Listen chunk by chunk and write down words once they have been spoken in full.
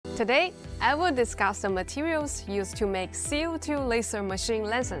Today, I will discuss the materials used to make CO2 laser machine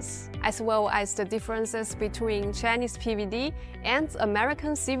lenses, as well as the differences between Chinese PVD and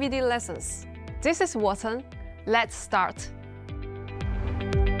American CVD lenses. This is Wattsan. Let's start.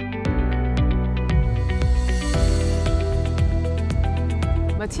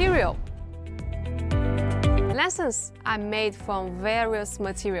 Material. Lenses are made from various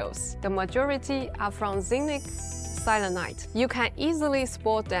materials. The majority are from Zinc Selenide. You can easily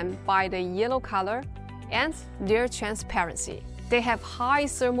spot them by the yellow color and their transparency. They have high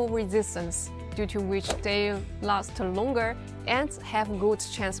thermal resistance, due to which they last longer and have good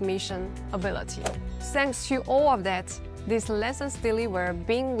transmission ability. Thanks to all of that, these lenses deliver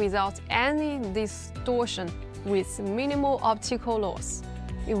beam without any distortion with minimal optical loss.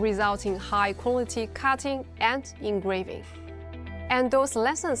 It results in high-quality cutting and engraving. And those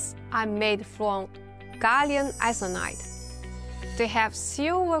lenses are made from Gallium Arsenide. They have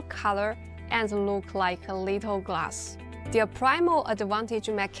silver color and look like a little glass. Their primal advantage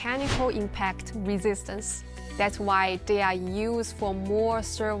is mechanical impact resistance. That's why they are used for more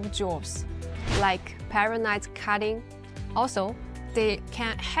serve jobs, like paranoid cutting. Also, they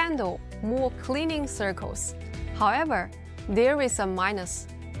can handle more cleaning circles. However, there is a minus.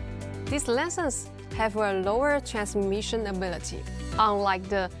 These lenses have a lower transmission ability, unlike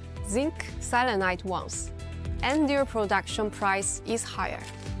the Zinc Selenide ones, and their production price is higher.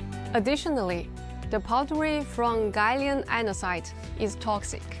 Additionally, the powder from Gallium Arsenide is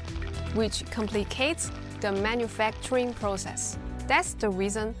toxic, which complicates the manufacturing process. That's the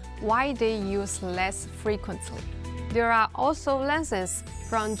reason why they use less frequently. There are also lenses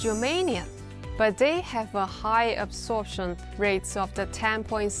from Germanium, but they have a high absorption rate of the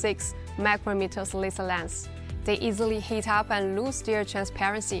 10.6 micrometers laser lens. They easily heat up and lose their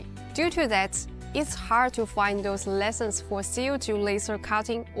transparency. Due to that, it's hard to find those lenses for CO2 laser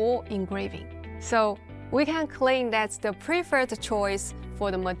cutting or engraving. So, we can claim that the preferred choice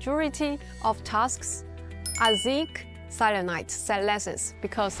for the majority of tasks are Zinc Selenide lenses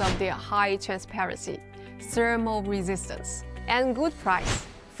because of their high transparency, thermal resistance, and good price.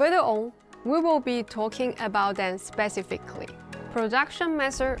 Further on, we will be talking about them specifically. Production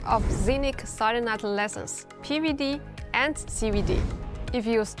method of Zinc Selenide lenses, PVD and CVD. If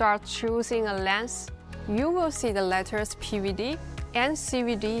you start choosing a lens, you will see the letters PVD and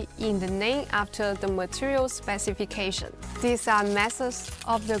CVD in the name after the material specification. These are methods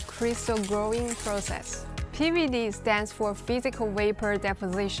of the crystal growing process. PVD stands for physical vapor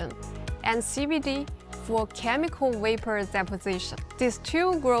deposition, and CVD for chemical vapor deposition. These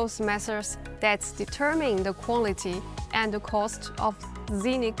two growth methods that determine the quality and the cost of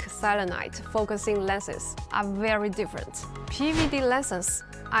Zinc Selenide focusing lenses are very different. PVD lenses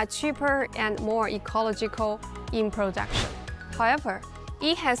are cheaper and more ecological in production. However,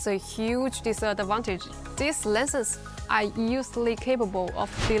 it has a huge disadvantage. These lenses are usually capable of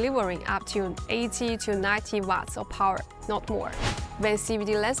delivering up to 80 to 90 watts of power, not more. When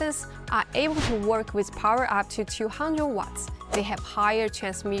CVD lenses are able to work with power up to 200 watts, they have higher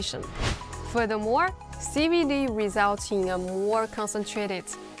transmission. Furthermore, CVD results in a more concentrated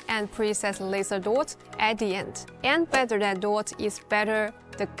and precise laser dot at the end. And better that dot is better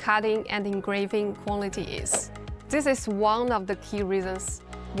the cutting and engraving quality is. This is one of the key reasons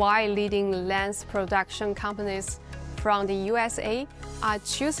why leading lens production companies from the USA are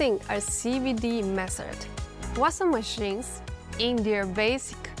choosing a CVD method. Wattsan machines, in their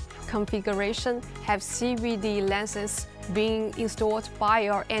basic configuration, have CVD lenses being installed by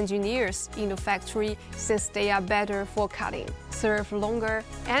our engineers in the factory since they are better for cutting, serve longer,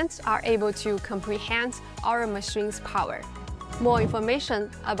 and are able to comprehend our machine's power. More information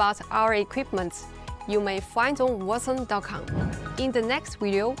about our equipment you may find on wattsan.com. In the next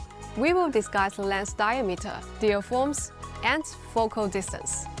video, we will discuss lens diameter, their forms, and focal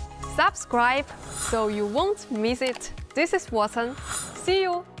distance. Subscribe so you won't miss it. This is Wattsan. See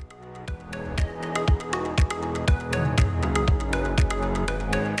you!